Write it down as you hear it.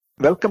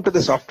Welcome to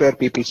the Software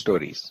People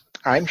Stories.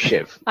 I'm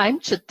Shiv. I'm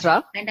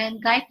Chitra, And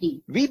I'm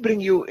Gayatri. We bring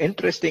you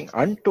interesting,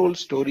 untold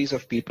stories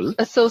of people.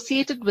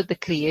 associated with the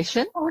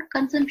creation Or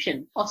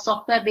consumption of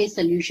software-based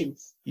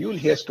solutions. You'll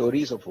hear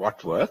stories of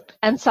what worked.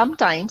 and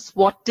sometimes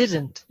what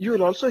didn't, You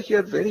will also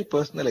hear very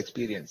personal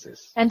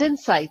experiences. and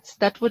insights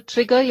that would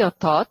trigger your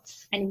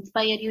thoughts. And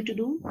inspire you to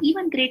do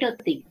even greater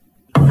things.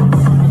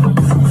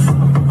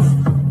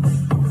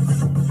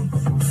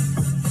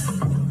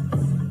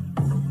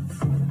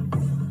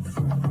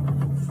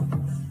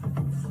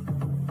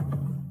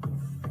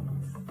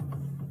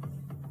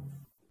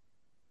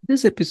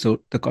 This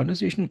episode, the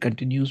conversation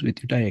continues with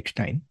Jutta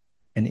Eckstein,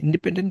 an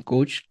independent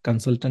coach,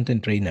 consultant,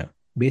 and trainer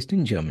based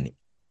in Germany.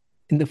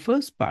 In the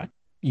first part,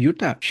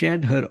 Jutta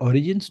shared her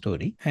origin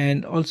story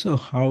and also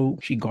how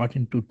she got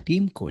into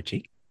team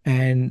coaching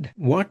and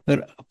what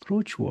her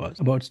approach was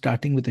about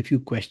starting with a few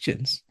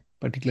questions,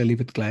 particularly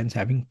with clients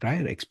having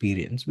prior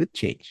experience with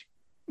change.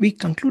 We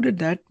concluded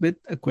that with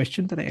a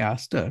question that I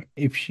asked her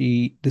if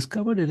she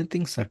discovered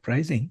anything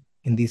surprising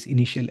in these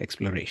initial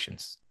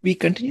explorations. We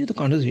continue the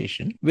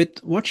conversation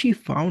with what she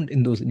found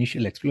in those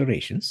initial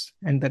explorations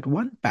and that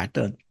one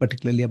pattern,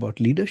 particularly about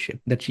leadership,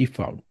 that she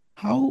found.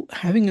 How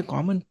having a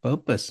common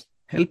purpose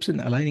helps in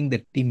aligning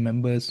the team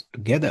members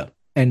together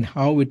and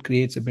how it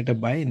creates a better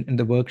buy-in in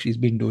the work she's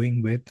been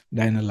doing with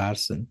Diana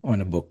Larsen on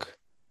a book.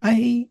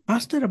 I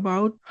asked her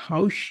about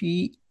how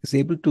she is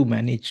able to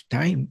manage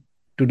time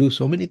to do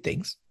so many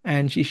things.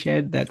 And she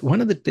shared that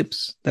one of the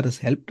tips that has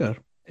helped her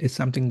is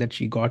something that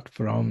she got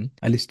from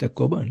Alistair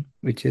Coburn,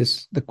 which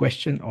is the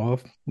question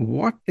of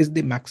what is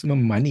the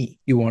maximum money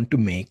you want to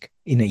make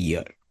in a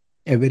year?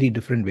 A very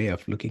different way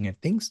of looking at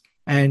things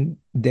and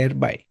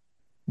thereby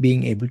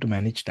being able to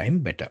manage time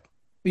better.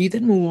 We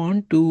then move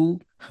on to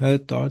her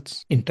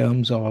thoughts in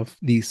terms of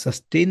the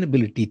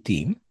sustainability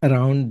theme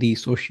around the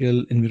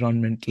social,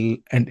 environmental,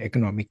 and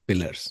economic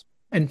pillars.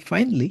 And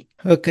finally,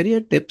 her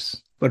career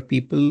tips for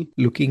people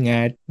looking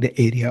at the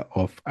area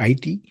of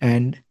IT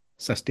and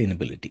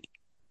sustainability.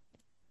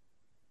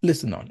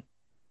 Listen on.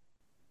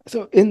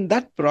 So in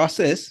that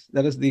process,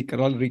 that is the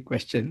corollary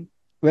question,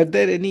 were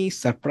there any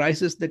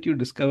surprises that you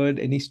discovered,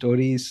 any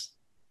stories?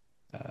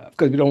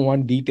 Because we don't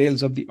want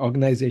details of the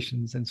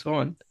organizations and so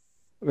on,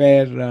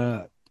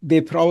 where they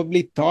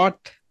probably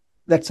thought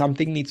that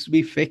something needs to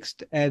be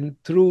fixed. And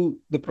through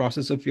the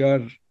process of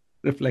your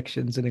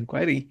reflections and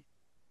inquiry,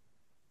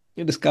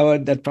 you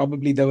discovered that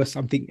probably there was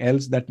something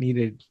else that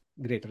needed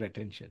greater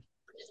attention.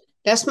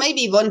 There's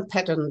maybe one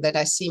pattern that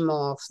I see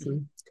more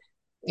often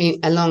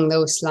along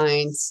those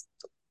lines,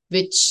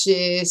 which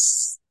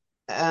is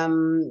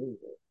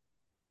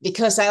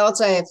because I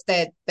also have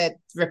that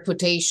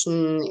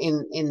reputation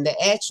in the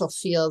Agile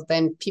field,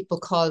 then people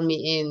call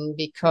me in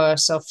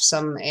because of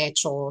some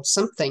Agile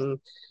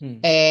something,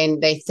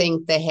 and they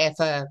think they have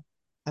a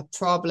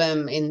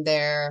problem in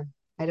their,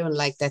 I don't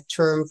like that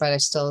term, but I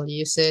still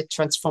use it,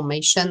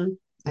 transformation.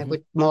 I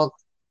would more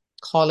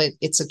call it,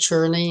 it's a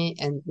journey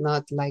and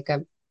not like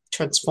a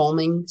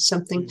transforming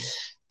something.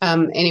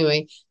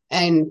 Anyway,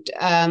 and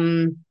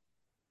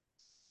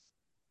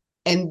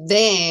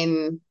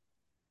then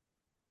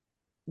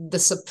the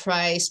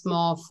surprise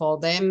more for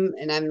them,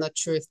 and I'm not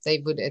sure if they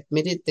would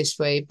admit it this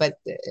way, but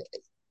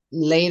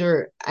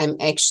later I'm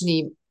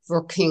actually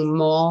working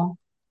more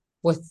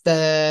with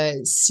the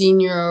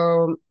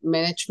senior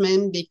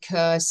management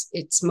because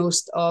it's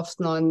most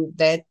often on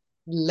that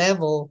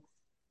level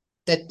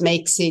that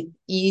makes it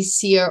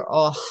easier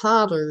or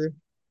harder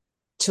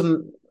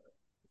to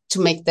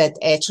make that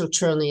Agile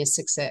journey a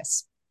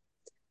success.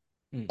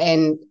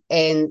 And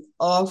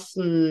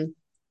often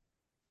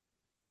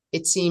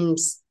it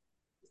seems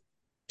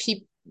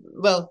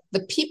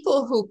the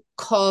people who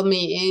call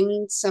me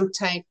in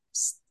sometimes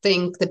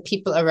think the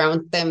people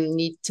around them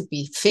need to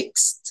be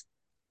fixed.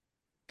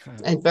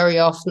 And very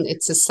often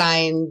it's a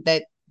sign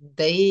that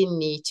they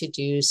need to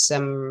do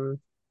some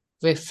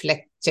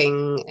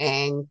reflecting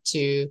and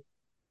to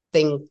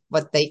think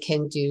what they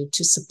can do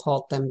to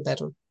support them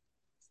better.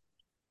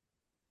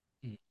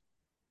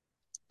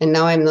 And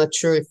now I'm not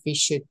sure if we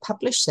should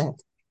publish that.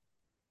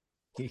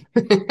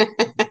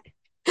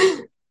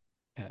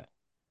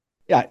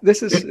 Yeah,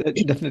 this is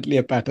definitely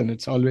a pattern.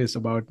 It's always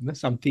about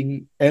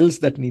something else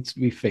that needs to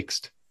be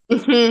fixed.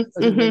 In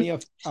many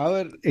of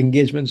our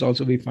engagements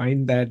also, we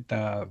find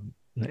that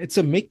it's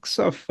a mix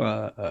of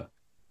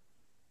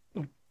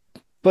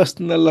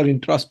personal or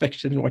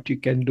introspection, what you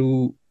can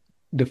do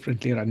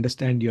differently or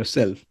understand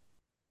yourself.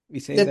 We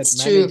say That's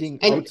that true.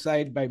 managing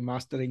outside by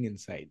mastering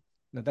inside.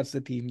 Now, that's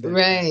the theme.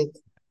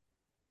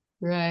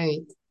 Right.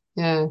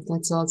 Yeah,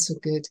 that's also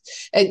good.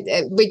 And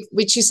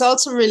which is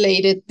also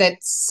related that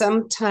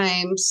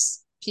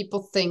sometimes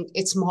people think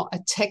it's more a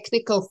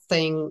technical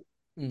thing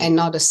and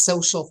not a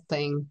social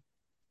thing.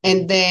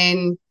 And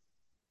then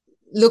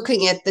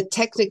looking at the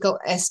technical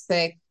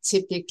aspect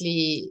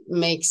typically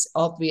makes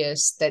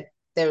obvious that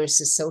there is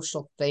a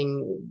social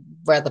thing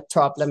where the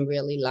problem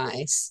really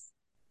lies.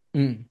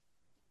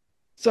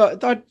 So I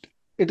thought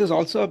it is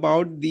also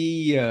about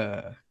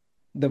the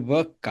the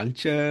work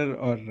culture,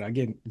 or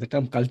again, the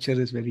term culture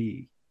is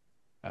very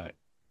uh,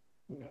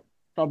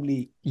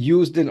 probably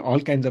used in all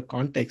kinds of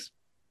contexts.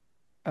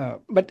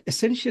 But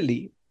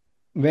essentially,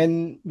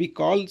 when we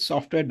call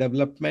software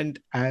development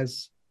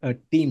as a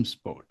team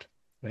sport,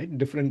 right?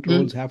 Different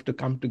roles have to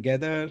come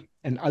together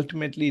and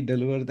ultimately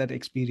deliver that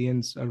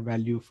experience or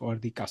value for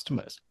the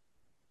customers.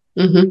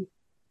 Mm-hmm.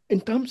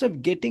 In terms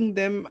of getting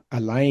them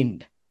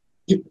aligned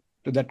to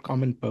that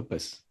common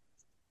purpose,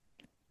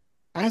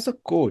 as a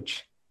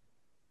coach,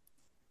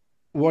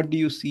 what do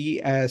you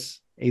see as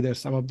either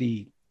some of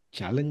the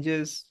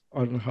challenges,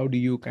 or how do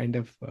you kind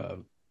of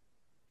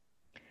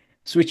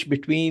switch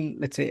between,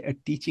 let's say, a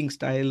teaching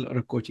style or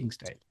a coaching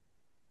style?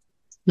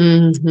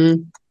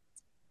 Mm-hmm.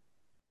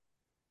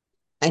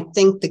 I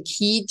think the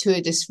key to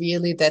it is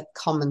really that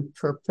common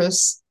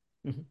purpose.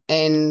 Mhm.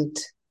 And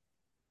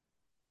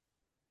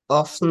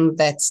often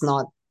that's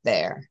not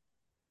there.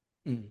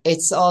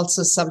 It's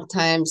also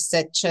sometimes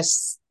that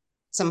just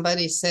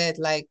somebody said,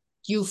 like,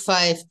 you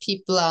 5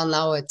 people are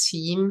now a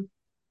team,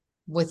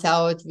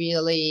 without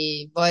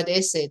really, what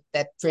is it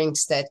that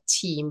brings that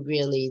team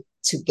really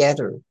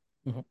together?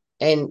 Mhm.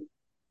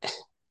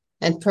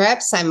 And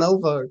perhaps I'm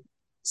over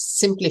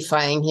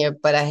simplifying here,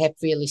 but I have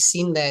really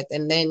seen that.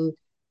 And then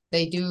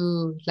they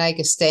do like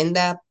a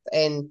stand-up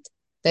and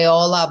they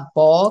all are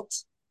bored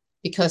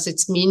because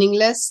it's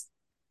meaningless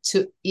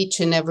to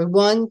each and every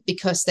one,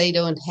 because they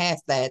don't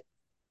have that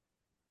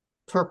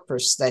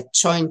purpose, that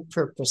joint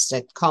purpose,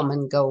 that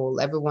common goal.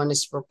 Everyone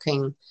is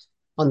working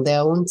on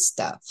their own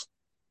stuff.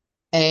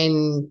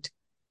 And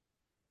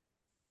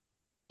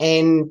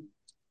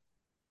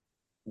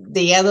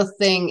the other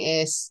thing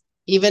is,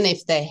 even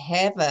if they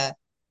have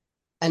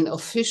an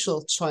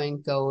official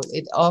joint goal,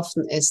 it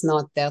often is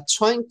not their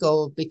joint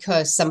goal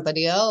because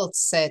somebody else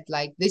said,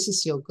 like, this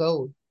is your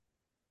goal.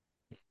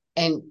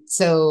 And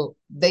so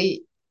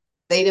they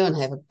don't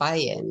have a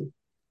buy-in.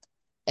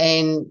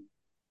 And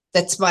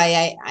that's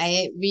why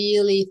I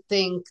really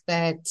think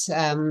that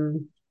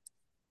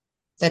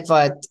that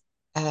what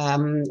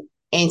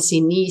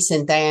Nancy Neese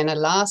and Diana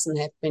Larsen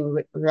have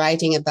been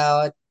writing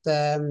about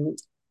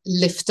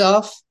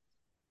liftoff,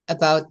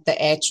 about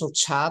the agile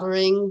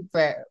chartering,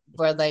 where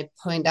they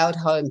point out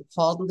how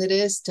important it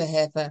is to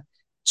have a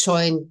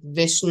joint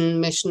vision,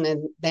 mission,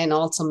 and then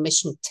also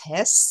mission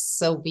tests.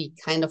 So we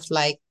kind of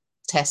like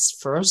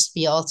test first.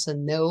 We also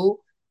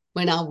know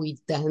when are we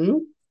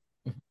done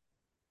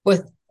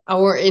with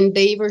our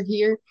endeavor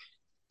here.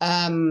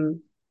 That's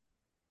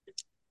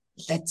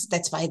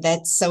why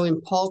that's so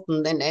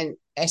important. And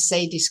as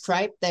they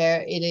described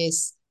there, it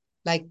is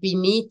like we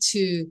need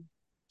to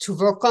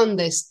work on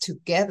this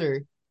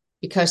together,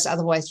 because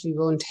otherwise we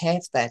won't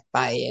have that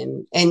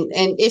buy-in. And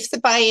if the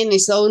buy-in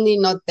is only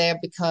not there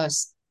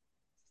because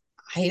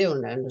I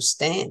don't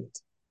understand,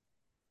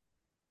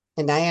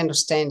 and I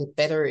understand it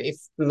better if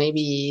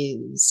maybe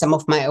some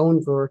of my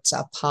own words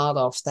are part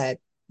of that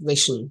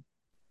vision.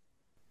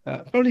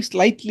 Probably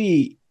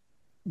slightly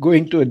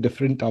going to a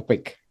different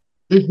topic.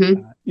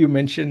 Mm-hmm. You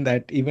mentioned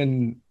that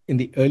even in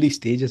the early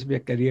stages of your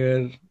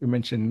career, you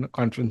mentioned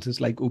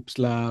conferences like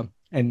UPSLA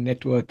and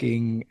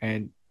networking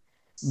and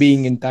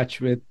being in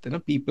touch with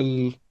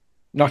people,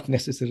 not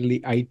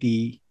necessarily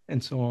IT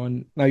and so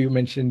on. Now you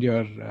mentioned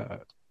your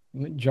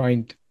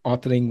joint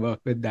authoring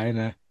work with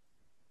Diana,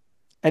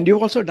 and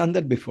you've also done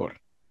that before.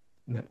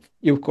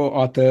 You've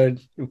co-authored,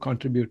 you've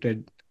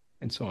contributed,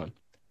 and so on.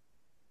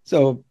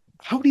 So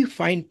how do you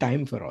find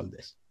time for all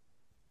this?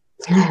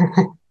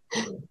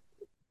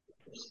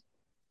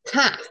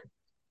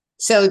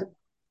 So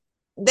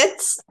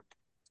that's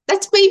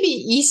maybe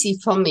easy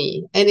for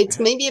me, and it's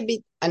maybe a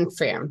bit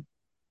unfair.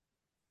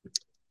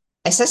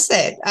 As I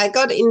said, I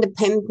got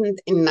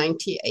independent in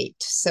 98.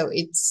 So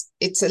it's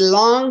a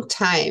long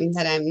time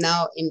that I'm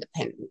now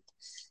independent.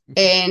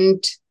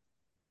 And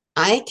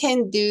I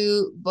can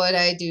do what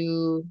I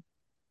do,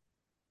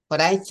 what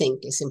I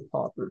think is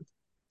important.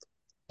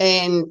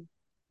 And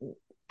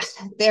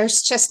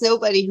there's just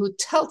nobody who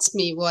tells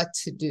me what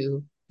to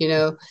do.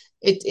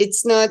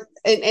 It's not,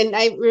 and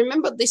I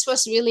remember this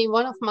was really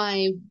one of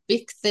my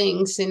big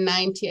things in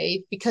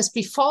 98, because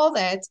before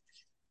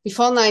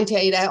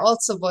 98, I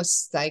also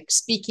was like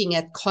speaking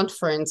at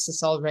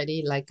conferences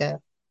already, like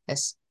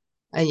as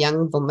a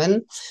young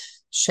woman,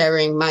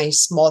 sharing my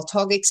small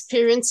talk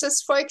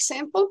experiences, for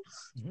example.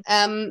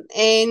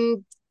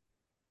 And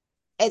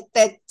at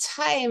that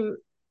time,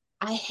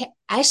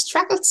 I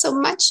struggled so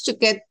much to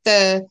get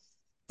the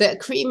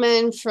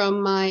agreement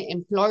from my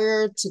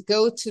employer to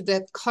go to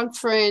that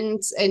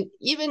conference, and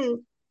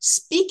even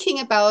speaking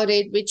about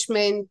it, which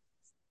meant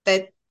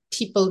that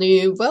people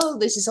knew, well,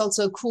 this is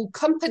also a cool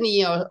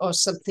company or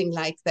something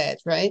like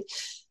that, right?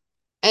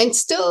 And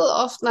still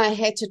often I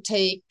had to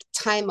take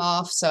time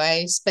off. So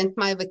I spent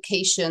my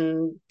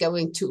vacation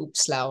going to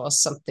UPSLA or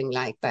something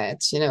like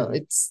that,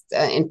 it's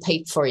and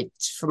paid for it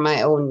from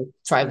my own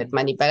private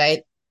money.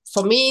 But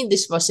for me,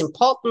 this was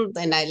important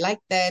and I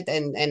liked that.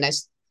 And I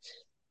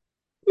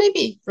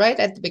maybe right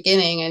at the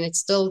beginning, and it's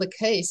still the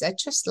case, I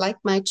just like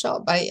my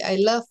job. I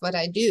love what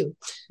I do.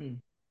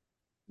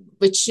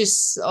 which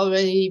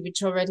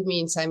already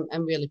means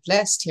I'm really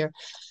blessed here.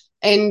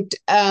 And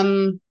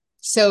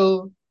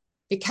so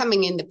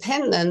becoming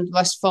independent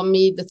was for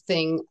me the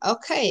thing,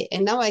 okay,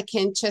 and now I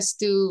can just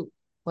do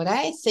what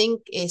I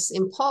think is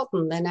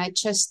important, and I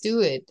just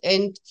do it.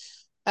 And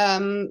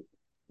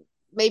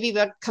maybe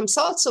what comes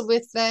also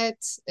with that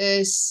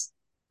is,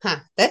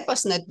 that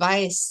was an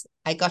advice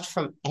I got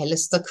from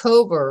Alistair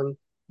Coburn.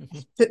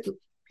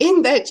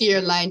 In that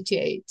year,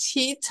 98,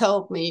 he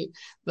told me,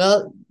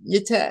 well,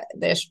 Jutta,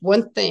 there's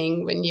one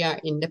thing when you are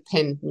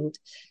independent,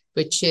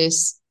 which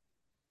is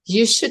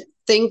you should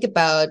think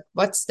about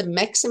what's the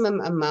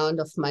maximum amount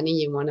of money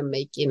you want to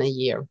make in a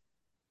year.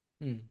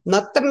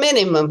 Not the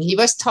minimum. He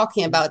was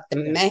talking about the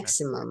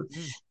maximum.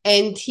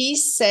 And he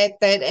said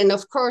that, and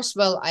of course,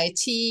 well,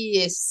 IT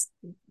is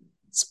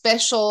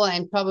special,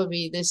 and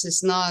probably this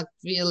is not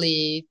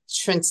really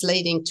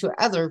translating to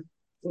other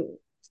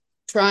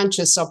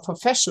branches or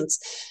professions.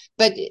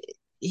 But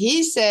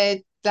he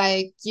said,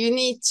 like, you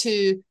need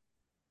to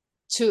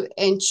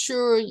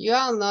ensure you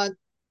are not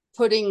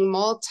putting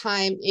more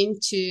time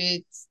into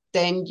it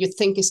than you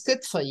think is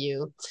good for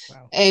you.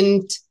 Wow.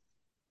 And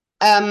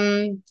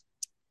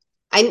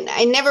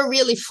I never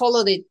really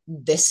followed it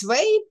this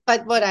way,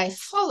 but what I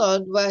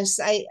followed was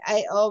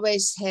I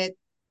always had,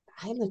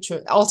 I'm not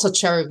sure, also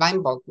Jerry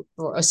Weinberg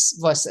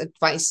was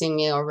advising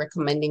me or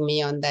recommending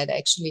me on that,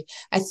 actually.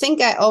 I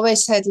think I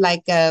always had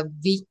like a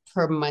week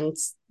per month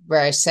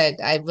where I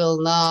said I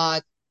will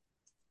not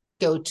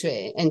go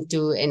to and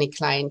do any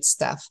client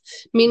stuff.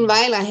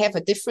 Meanwhile, I have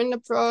a different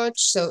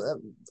approach. So,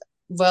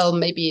 well,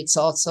 maybe it's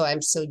also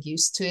I'm so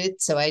used to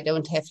it, so I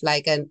don't have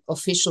like an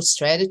official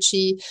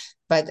strategy.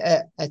 But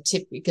a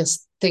typical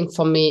thing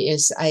for me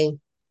is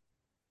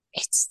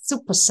it's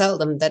super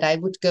seldom that I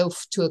would go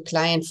to a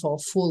client for a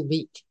full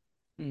week.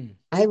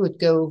 I would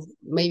go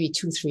maybe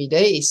 2-3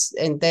 days,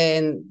 and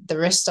then the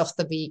rest of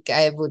the week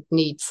I would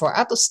need for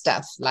other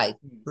stuff like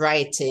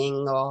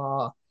writing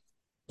or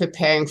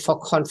preparing for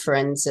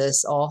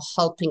conferences or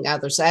helping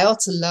others. I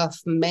also love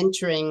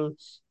mentoring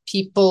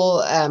people,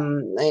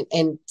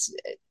 and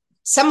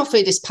some of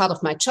it is part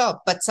of my job,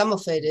 but some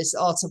of it is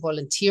also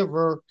volunteer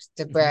work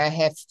where I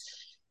have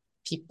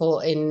people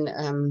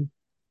in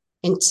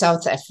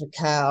South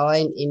Africa or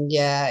in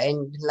India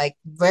and like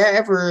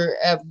wherever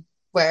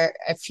where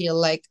I feel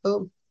like,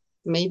 oh,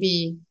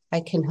 maybe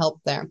I can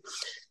help there.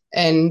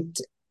 And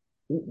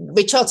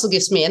which also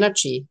gives me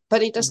energy,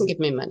 but it doesn't give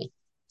me money.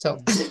 So,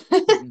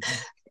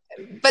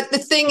 but the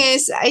thing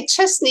is, I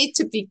just need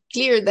to be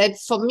clear that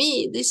for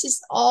me, this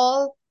is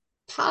all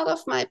part of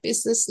my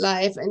business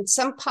life, and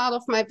some part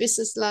of my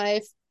business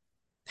life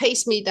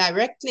pays me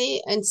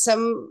directly and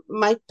some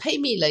might pay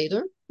me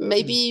later.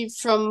 Maybe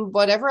from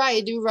whatever I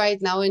do right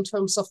now in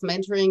terms of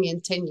mentoring, in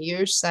 10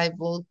 years, I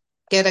will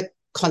get a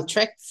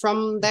contract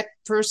from that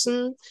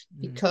person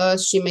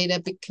because she made a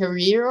big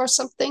career or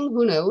something.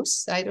 Who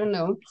knows? I don't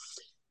know.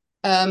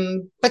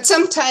 But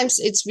sometimes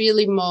it's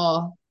really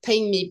more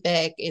paying me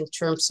back in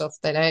terms of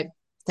that I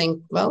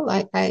think, well,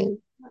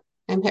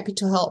 I'm happy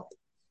to help.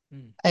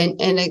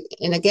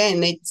 And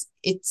again,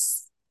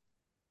 it's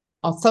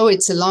although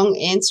it's a long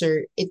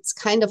answer, it's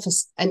kind of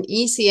an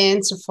easy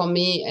answer for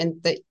me,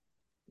 and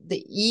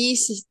the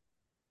easy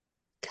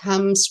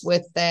comes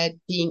with that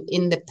being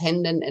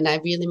independent, and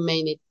I really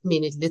mean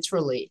it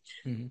literally.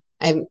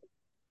 I'm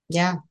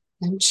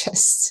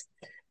just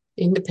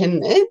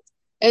independent.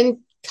 And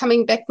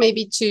coming back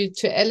maybe to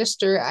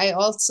Alistair,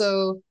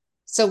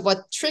 so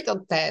what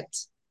triggered that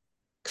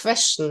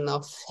question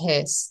of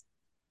his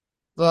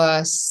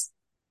was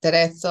that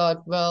I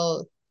thought,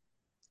 well,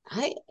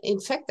 in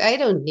fact, I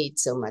don't need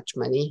so much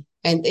money.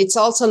 And it's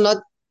also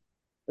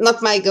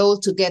not my goal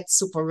to get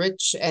super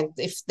rich. And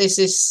if this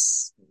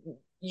is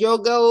your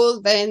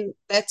goal, then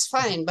that's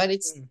fine. But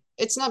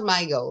it's not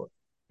my goal.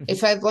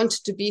 If I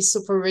wanted to be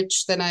super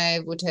rich, then I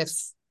would have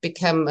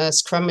become a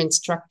Scrum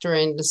instructor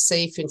and a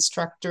SAFe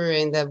instructor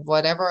and a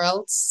whatever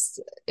else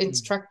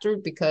instructor,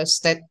 because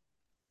that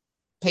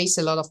pays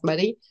a lot of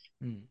money.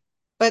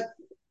 But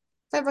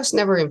that was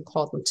never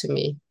important to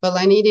me. Well,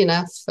 I need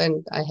enough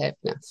and I have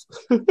enough.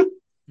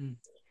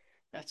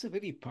 That's a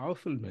very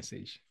powerful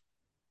message.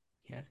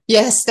 Yeah.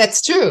 Yes,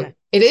 that's true. Yeah.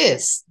 It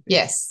is.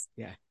 Yes.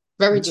 Yeah.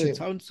 Very Because true. it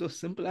sounds so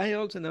simple. I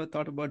also never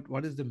thought about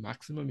what is the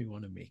maximum you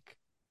want to make.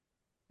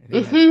 I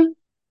think that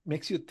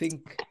makes you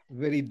think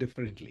very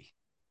differently.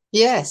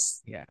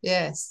 Yes. Yeah.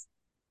 Yes.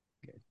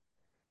 Good.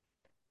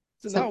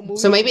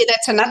 So maybe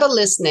that's another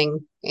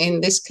listening.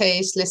 In this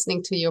case,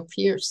 listening to your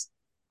peers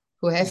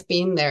who have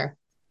been there.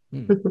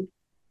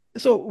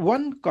 So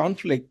one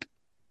conflict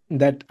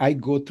that I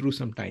go through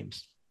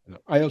sometimes,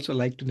 I also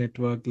like to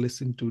network,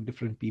 listen to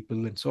different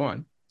people and so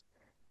on,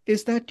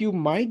 is that you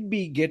might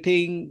be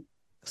getting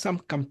some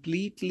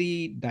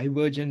completely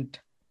divergent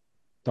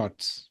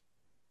thoughts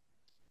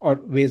or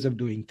ways of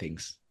doing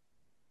things.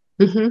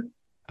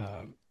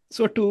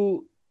 So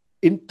to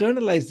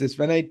internalize this,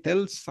 when I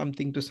tell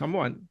something to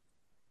someone,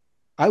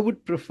 I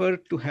would prefer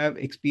to have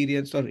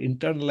experienced or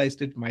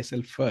internalized it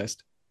myself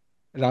first,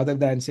 rather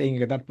than saying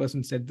that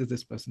person said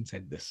this person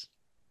said this.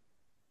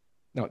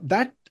 Now,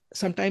 that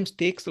sometimes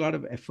takes a lot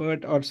of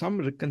effort or some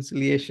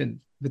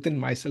reconciliation within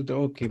myself to,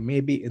 okay,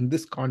 maybe in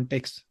this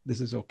context, this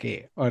is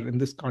okay, or in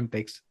this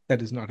context,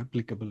 that is not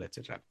applicable,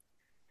 etc.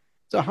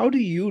 So how do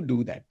you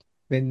do that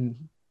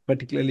when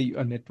particularly you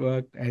are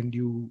networked and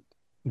you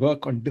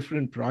work on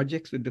different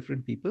projects with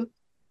different people?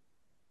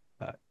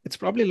 It's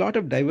probably a lot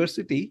of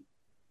diversity,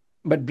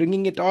 but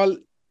bringing it all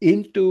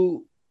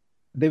into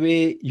the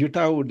way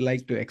Jutta would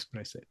like to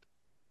express it.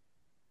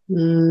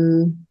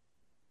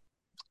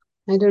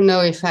 I don't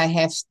know if I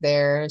have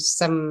there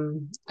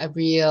a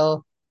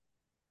real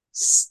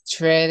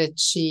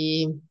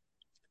strategy.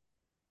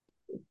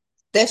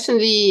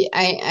 Definitely,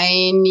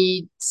 I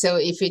need, so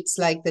if it's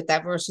like the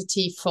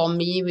diversity for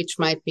me, which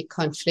might be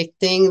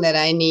conflicting, that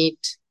I need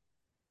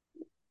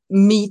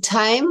me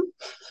time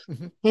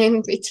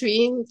in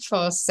between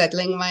for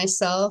settling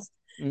myself.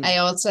 I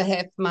also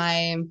have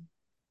my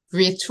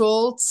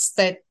rituals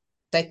that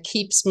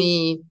keep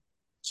me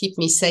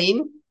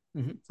sane.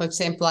 For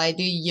example, I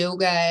do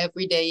yoga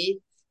every day.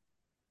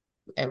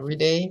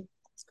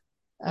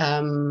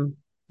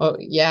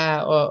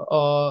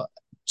 Or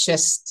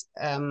just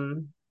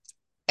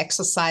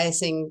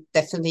exercising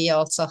definitely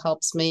also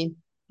helps me.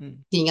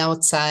 Being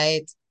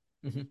outside.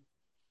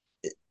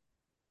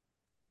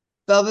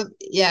 But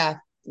yeah,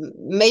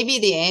 maybe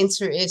the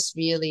answer is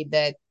really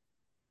that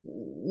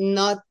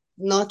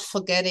not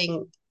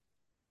forgetting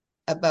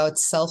about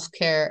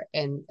self-care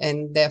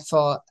and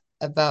therefore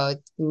about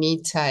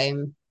me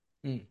time.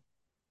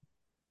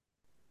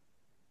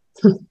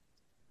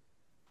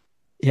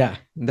 Yeah,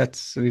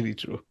 that's really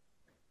true.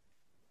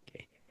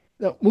 Okay.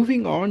 Now,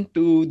 moving on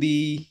to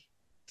the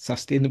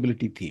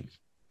sustainability theme.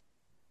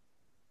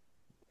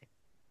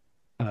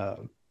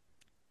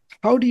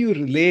 How do you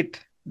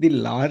relate the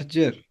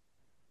larger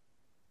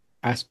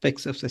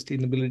aspects of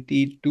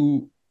sustainability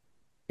to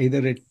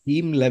either a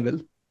team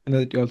level? I know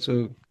that you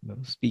also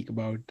speak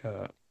about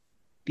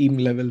team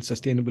level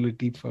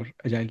sustainability for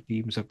agile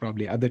teams or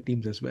probably other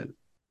teams as well.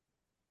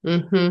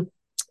 Yeah.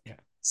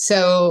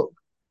 So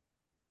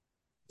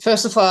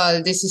first of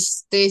all, this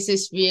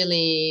is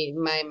really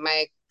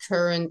my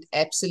current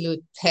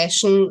absolute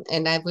passion,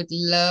 and I would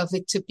love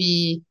it to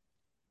be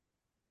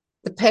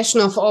the passion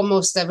of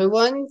almost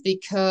everyone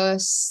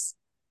because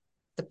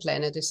the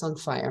planet is on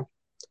fire.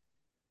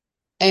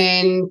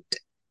 And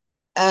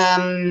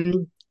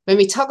when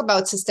we talk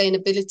about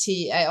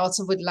sustainability, I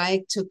also would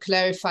like to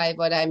clarify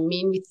what I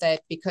mean with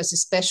that, because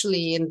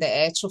especially in the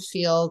agile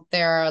field,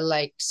 there are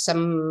like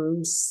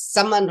some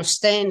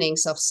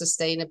understandings of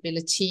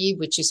sustainability,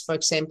 which is, for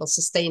example,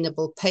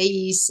 sustainable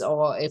pace,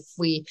 or if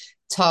we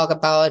talk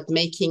about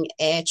making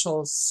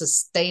agile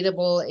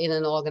sustainable in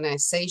an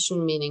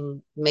organization,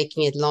 meaning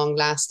making it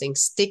long-lasting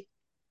stick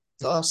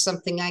or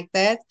something like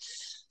that.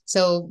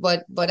 So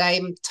what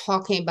I'm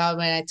talking about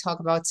when I talk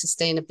about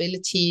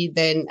sustainability,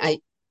 then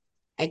I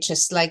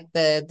just like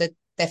the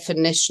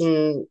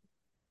definition,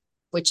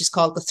 which is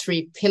called the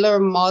 3-pillar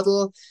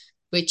model,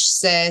 which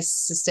says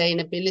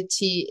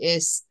sustainability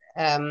is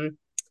a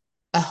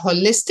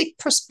holistic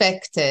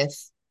perspective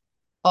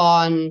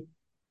on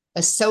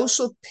a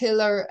social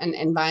pillar, an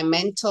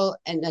environmental,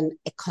 and an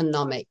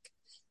economic.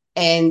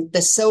 And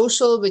the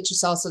social, which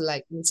is also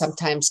like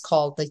sometimes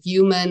called the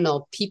human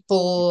or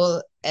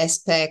people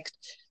aspect,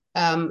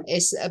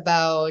 is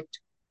about,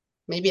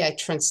 maybe I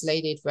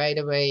translate it right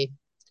away,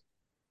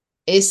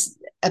 is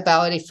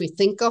about, if we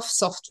think of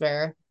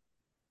software,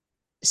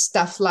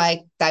 stuff like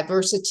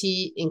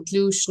diversity,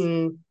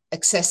 inclusion,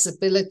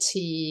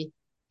 accessibility,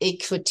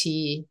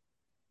 equity,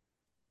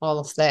 all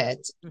of that.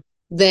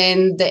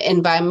 Then the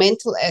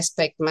environmental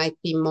aspect might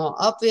be more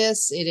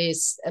obvious. It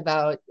is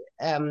about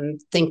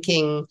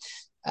thinking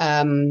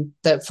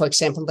for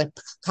example, the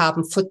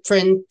carbon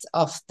footprint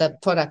of the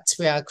products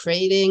we are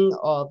creating,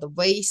 or the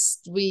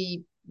waste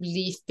we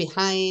leave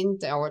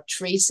behind, our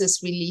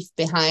traces we leave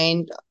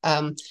behind,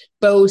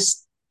 both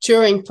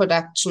during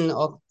production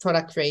or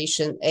product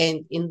creation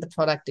and in the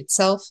product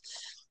itself.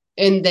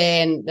 And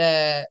then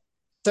the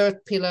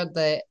 3rd pillar,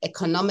 the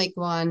economic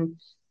one,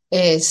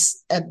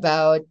 is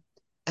about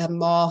a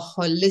more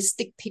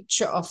holistic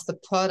picture of the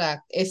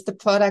product. If the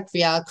product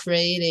we are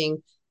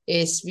creating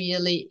is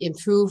really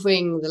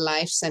improving the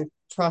lives and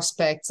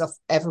prospects of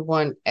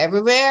everyone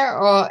everywhere,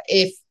 or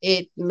if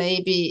it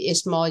maybe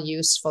is more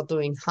used for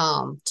doing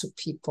harm to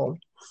people.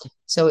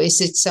 So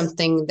is it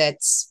something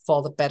that's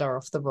for the better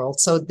of the world?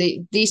 So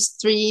these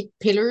 3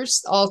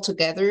 pillars all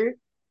together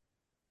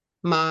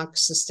mark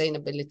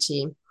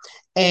sustainability.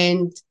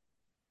 And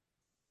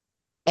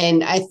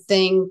I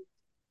think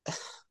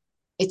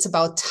it's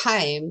about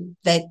time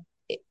that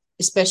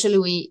especially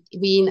we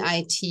in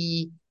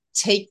IT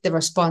take the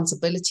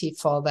responsibility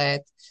for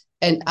that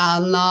and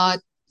are not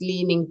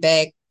leaning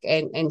back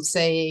and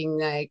saying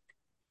like,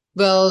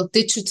 well,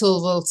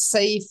 digital will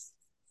save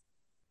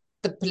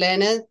the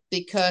planet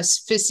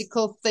because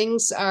physical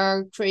things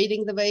are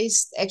creating the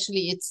waste.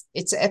 Actually,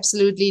 it's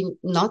absolutely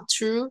not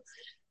true.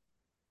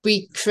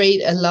 We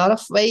create a lot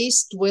of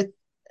waste with,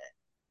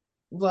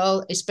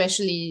 well,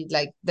 especially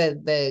like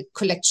the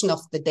collection of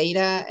the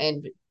data,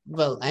 and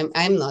well,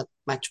 I'm not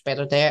much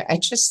better there. I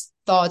just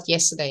thought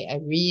yesterday I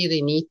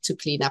really need to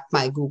clean up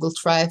my Google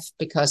Drive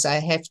because I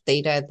have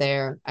data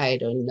there. I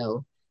don't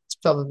know. It's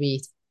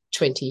probably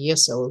 20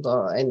 years old,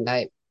 and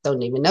I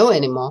don't even know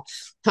anymore.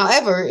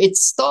 However,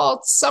 it's stored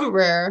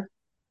somewhere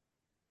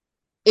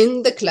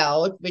in the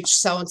cloud, which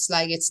sounds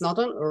like it's not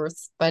on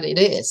Earth, but it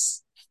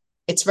is.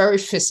 It's very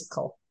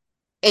physical.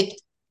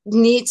 It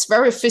needs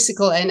very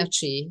physical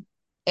energy,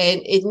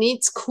 and it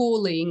needs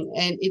cooling,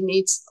 and it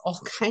needs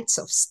all kinds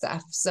of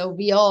stuff. So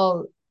we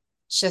all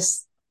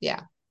just,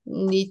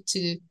 need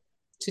to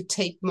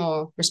take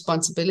more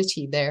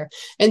responsibility there.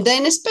 And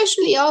then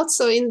especially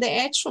also in the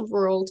agile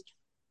world,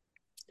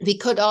 we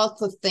could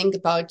also think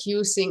about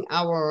using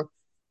our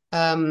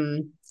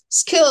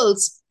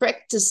skills,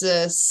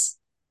 practices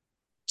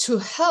to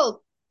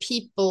help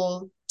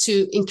people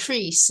to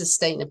increase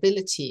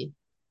sustainability.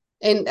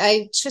 And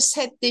I just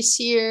had this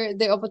year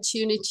the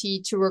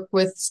opportunity to work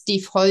with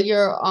Steve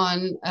Hollier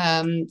on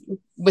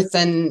with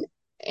an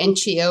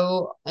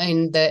NGO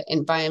in the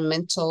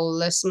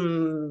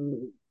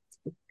environmentalism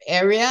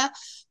area,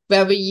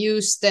 where we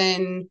use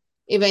then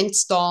event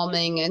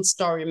storming and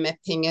story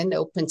mapping and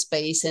open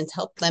space and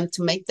help them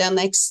to make their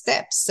next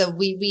steps. So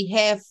we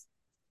have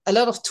a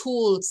lot of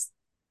tools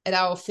at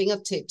our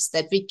fingertips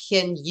that we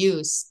can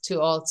use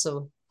to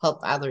also help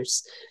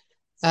others.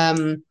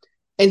 And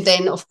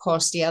then, of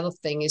course, the other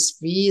thing is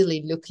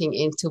really looking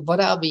into what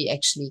are we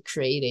actually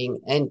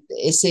creating, and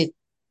is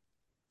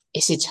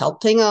it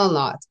helping or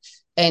not?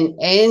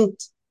 And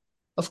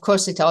of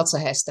course, it also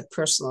has the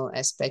personal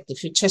aspect.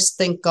 If you just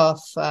think of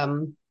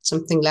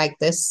something like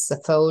this,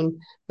 the phone,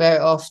 very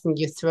often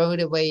you throw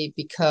it away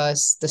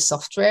because the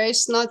software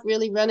is not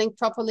really running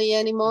properly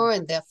anymore,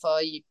 and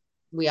therefore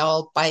we are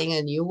all buying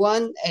a new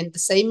one. And the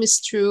same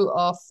is true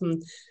of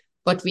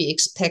what we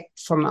expect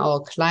from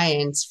our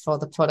clients for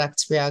the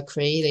products we are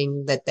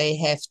creating, that they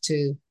have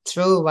to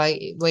throw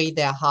away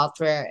their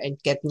hardware and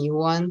get new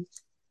one.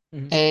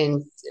 Mm-hmm.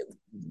 And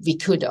we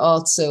could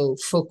also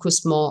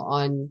focus more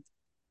on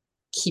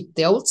keep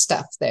the old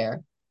stuff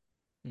there.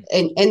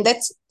 Mm-hmm. And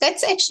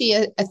that's actually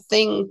a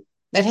thing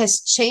that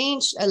has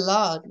changed a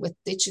lot with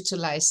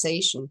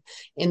digitalization.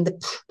 In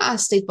the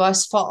past, it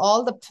was for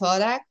all the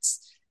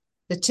products,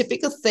 the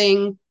typical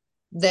thing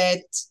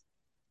that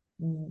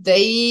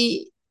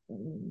they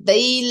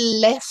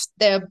left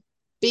their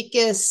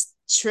biggest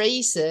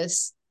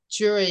traces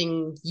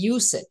during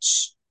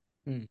usage.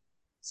 Mm.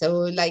 So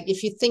like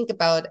if you think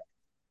about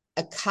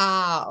a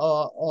car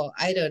or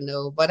I don't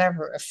know,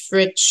 whatever, a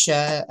fridge,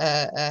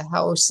 a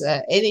house,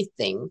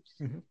 anything,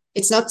 mm-hmm.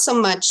 It's not so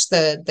much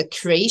the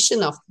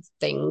creation of the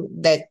thing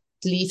that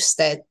leaves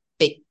that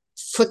big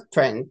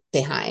footprint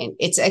behind.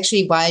 It's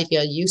actually why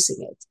you're using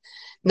it.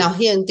 Now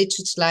here in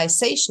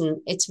digitalization,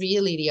 it's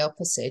really the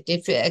opposite.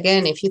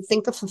 If you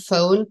think of a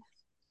phone,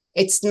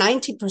 it's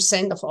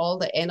 90% of all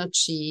the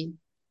energy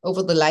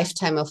over the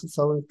lifetime of a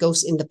phone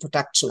goes in the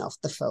production of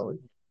the phone,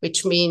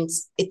 which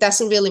means it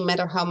doesn't really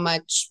matter how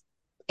much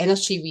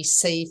energy we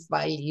save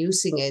while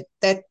using it.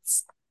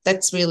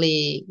 That's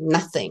really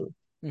nothing.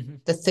 Mm-hmm.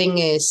 The thing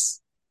is,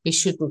 we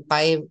shouldn't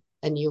buy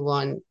a new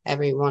one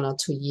every 1 or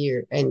 2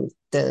 years, and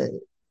the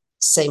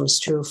same is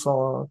true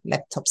for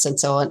laptops and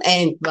so on.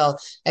 And well,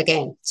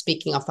 again,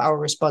 speaking of our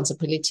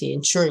responsibility,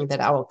 ensuring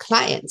that our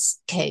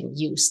clients can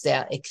use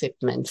their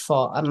equipment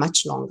for a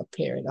much longer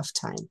period of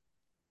time.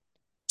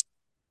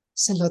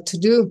 It's a lot to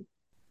do.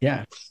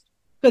 Yeah.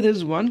 So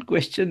there's one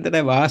question that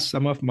I've asked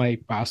some of my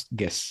past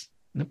guests,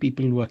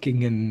 people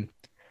working in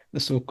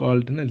the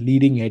so-called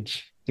leading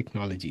edge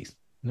technologies,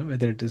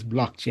 whether it is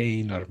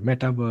blockchain or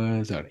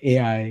metaverse or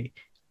AI,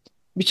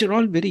 which are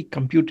all very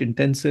compute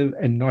intensive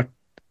and not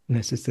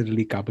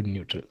necessarily carbon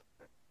neutral.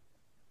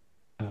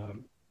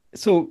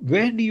 So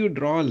where do you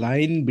draw a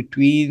line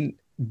between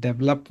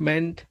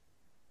development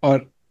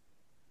or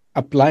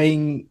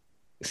applying,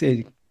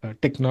 say,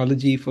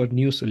 technology for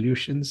new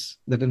solutions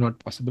that are not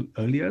possible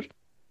earlier?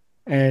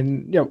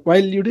 And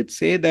while you did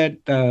say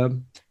that,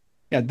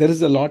 there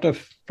is a lot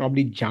of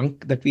probably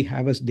junk that we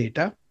have as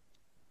data,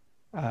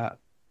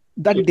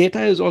 that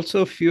data is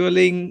also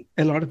fueling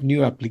a lot of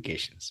new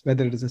applications,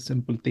 whether it is a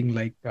simple thing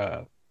like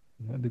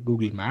the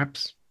Google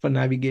Maps for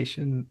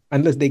navigation.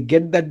 Unless they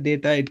get that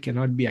data, it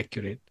cannot be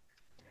accurate.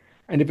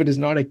 And if it is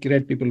not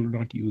accurate, people will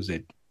not use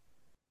it.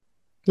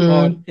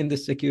 Or in the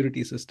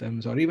security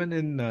systems, or even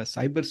in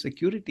cyber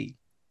security,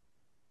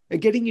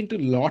 getting into a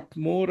lot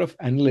more of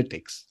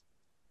analytics,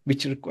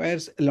 which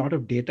requires a lot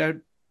of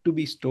data to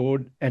be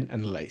stored and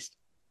analyzed.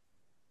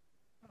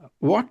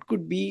 What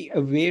could be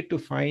a way to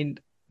find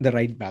the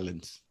right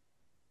balance?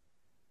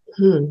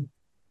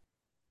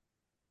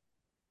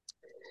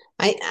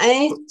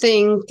 I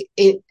think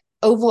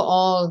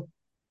overall,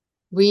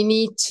 we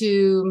need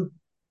to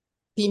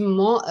be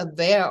more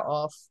aware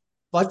of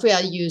what we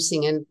are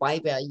using and why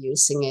we are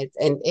using it,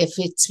 and if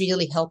it's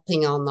really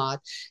helping or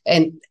not.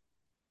 And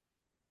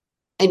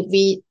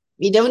we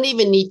don't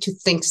even need to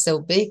think so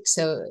big.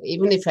 So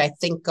even if I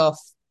think of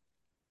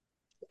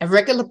a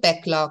regular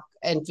backlog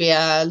and we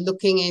are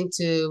looking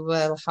into,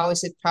 well, how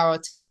is it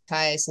prioritized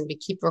prioritize and we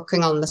keep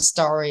working on the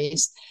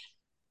stories.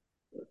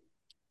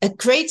 A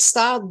great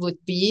start would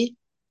be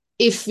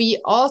if we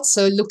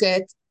also look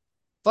at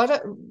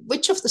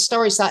which of the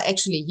stories are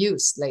actually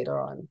used later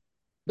on.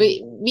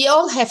 We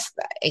all have,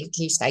 at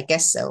least I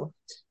guess so,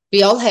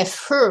 we all have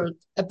heard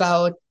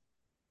about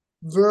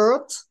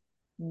Word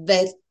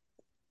that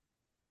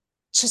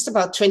just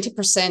about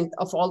 20%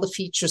 of all the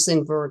features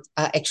in Word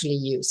are actually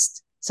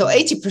used. So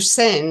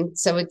 80%,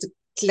 so it's a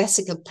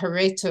classical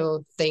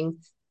Pareto thing,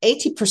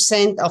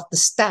 80% of the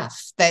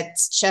stuff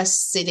that's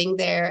just sitting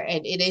there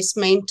and it is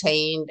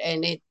maintained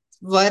and it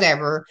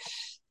whatever.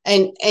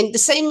 And the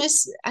same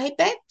is, I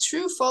bet,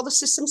 true for the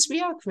systems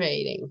we are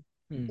creating.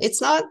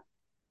 It's not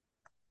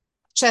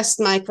just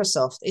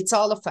Microsoft, it's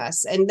all of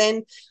us. And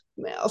then,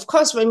 of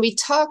course, when we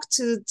talk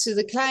to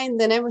the client,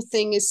 then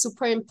everything is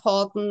super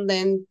important.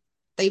 Then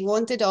they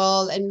want it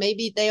all. And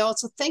maybe they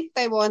also think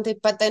they want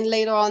it, but then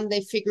later on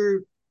they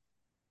figure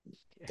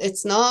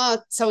it's not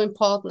so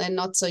important and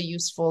not so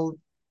useful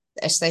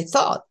as they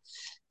thought.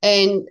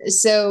 And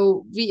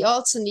so we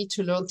also need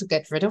to learn to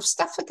get rid of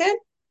stuff again.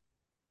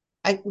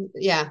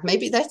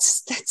 Maybe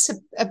that's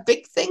a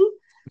big thing.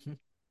 Mm-hmm.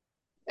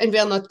 And we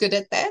are not good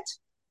at that.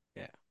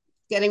 Yeah.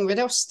 Getting rid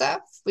of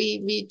stuff.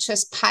 We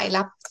just pile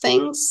up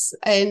things,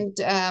 and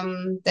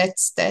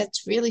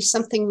that's really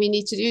something we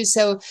need to do.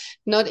 So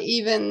not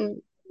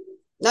even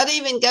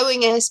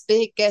going as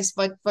big as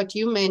what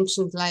you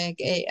mentioned, like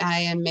AI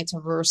and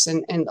metaverse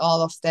and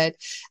all of that.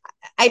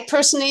 I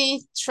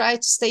personally try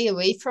to stay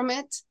away from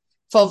it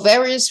for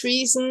various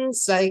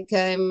reasons. Like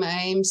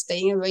I'm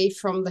staying away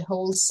from the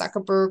whole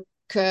Zuckerberg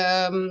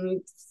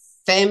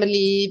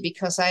family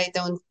because I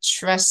don't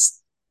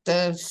trust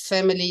the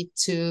family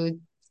to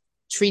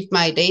treat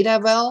my data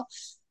well.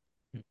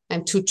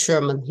 I'm too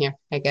German here,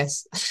 I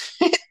guess.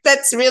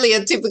 That's really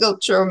a typical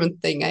German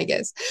thing, I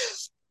guess.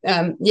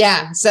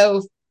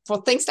 So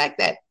for things like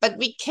that. But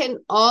we can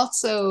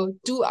also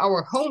do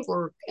our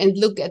homework and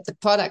look at the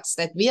products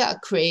that we are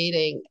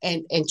creating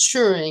and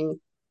ensuring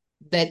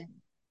that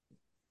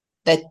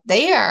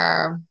they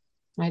are,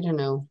 I don't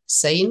know,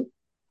 sane.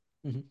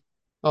 Mm-hmm.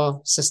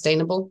 Or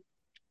sustainable.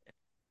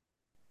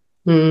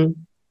 Yeah,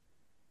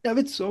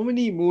 with so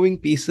many moving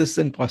pieces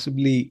and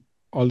possibly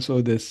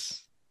also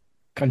this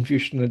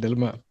confusion and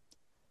dilemma,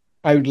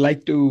 I would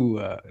like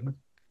to,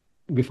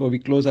 before we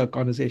close our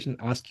conversation,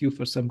 ask you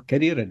for some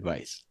career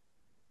advice.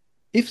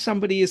 If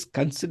somebody is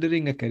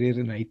considering a career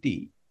in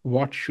IT,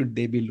 what should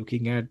they be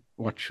looking at?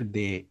 What should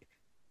they,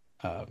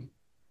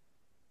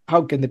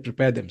 how can they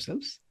prepare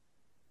themselves?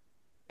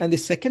 And the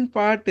second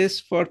part is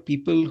for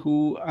people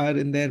who are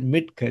in their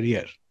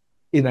mid-career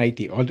in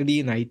IT, already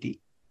in IT,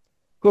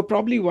 who are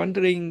probably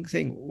wondering,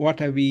 saying, what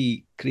are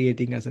we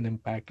creating as an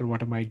impact, or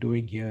what am I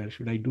doing here?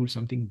 Should I do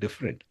something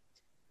different?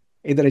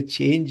 Either a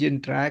change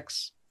in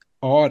tracks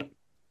or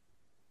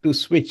to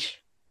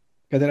switch.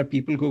 Because there are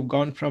people who've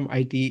gone from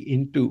IT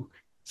into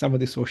some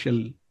of the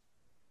social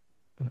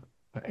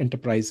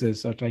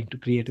enterprises or trying to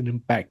create an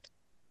impact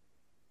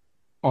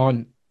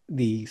on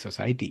the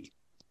society.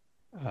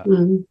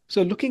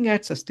 So looking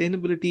at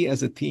sustainability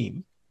as a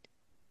theme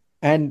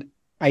and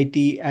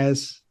IT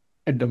as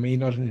a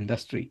domain or an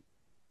industry,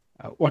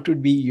 what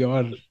would be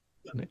your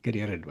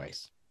career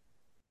advice?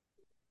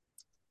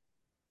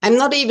 I'm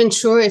not even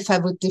sure if I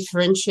would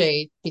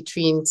differentiate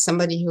between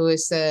somebody who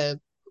is a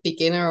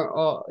beginner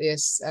or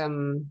is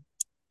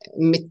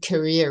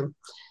mid-career.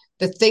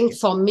 The thing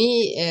for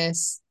me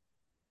is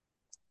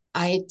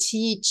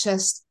IT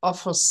just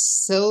offers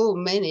so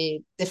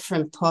many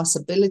different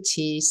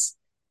possibilities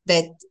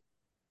that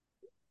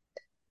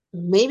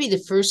maybe the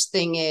first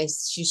thing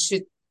is you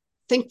should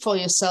think for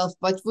yourself,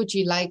 what would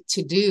you like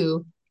to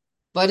do?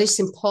 What is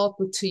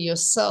important to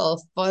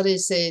yourself? What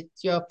is it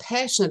you're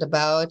passionate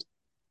about?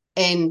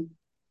 And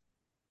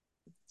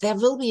there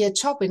will be a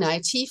job in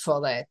IT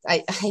for that.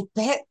 I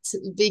bet,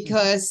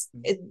 because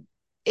it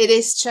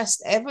is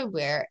just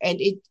everywhere,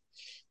 and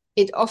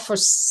it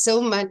offers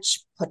so much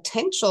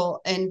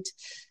potential and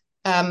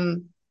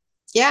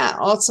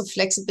also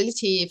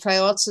flexibility. If I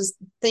also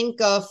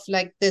think of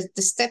like the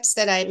steps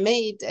that I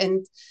made,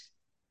 and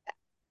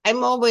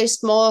I'm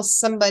always more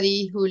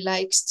somebody who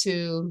likes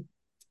to,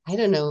 I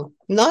don't know,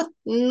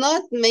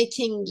 not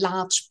making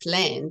large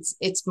plans.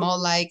 It's more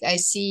like I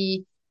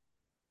see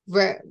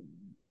what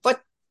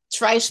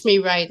drives me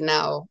right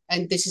now,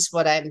 and this is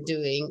what I'm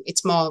doing.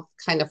 It's more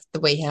kind of the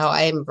way how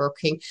I am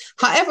working.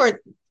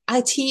 However,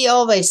 IT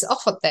always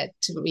offered that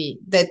to me,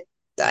 that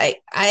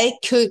I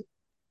could,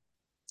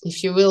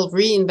 if you will,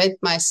 reinvent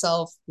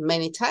myself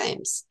many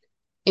times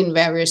in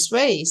various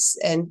ways.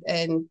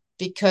 And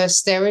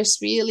because there is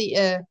really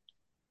a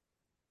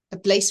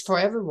place for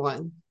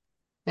everyone.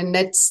 And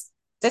that's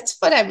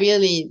what I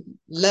really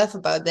love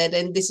about that.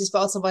 And this is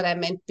also what I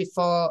meant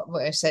before,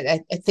 where I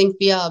said, I think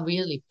we are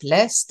really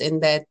blessed in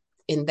that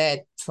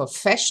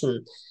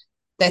profession.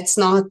 That's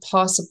not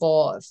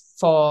possible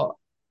for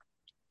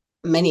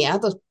many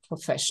other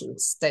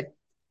professions,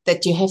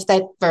 that you have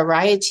that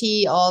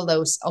variety, all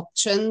those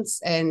options,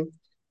 and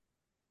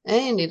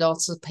it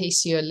also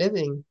pays you a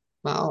living.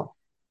 Wow.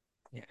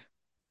 Yeah.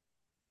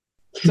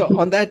 So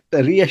on that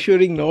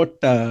reassuring note,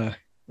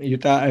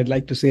 Jutta, I'd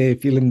like to say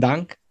vielen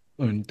Dank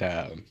und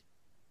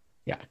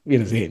ja,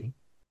 Wiedersehen.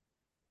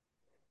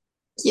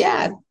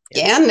 Ja,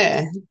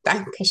 gerne.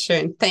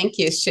 Dankeschön. Thank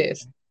you, Shiv.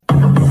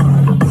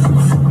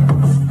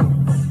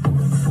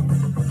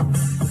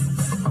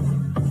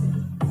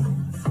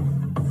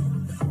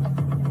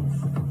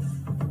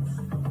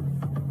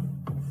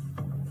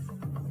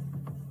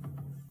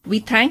 We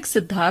thank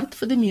Siddharth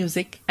for the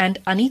music and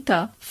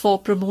Anita for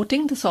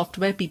promoting the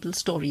Software People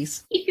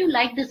stories. If you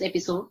like this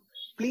episode,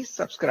 Please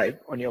subscribe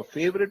on your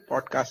favorite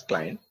podcast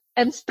client.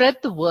 And spread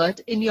the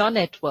word in your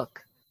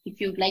network. if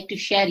you'd like to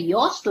share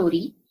your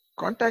story,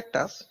 Contact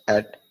us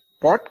at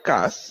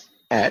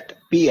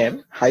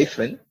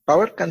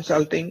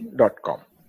podcasts@pm-powerconsulting.com.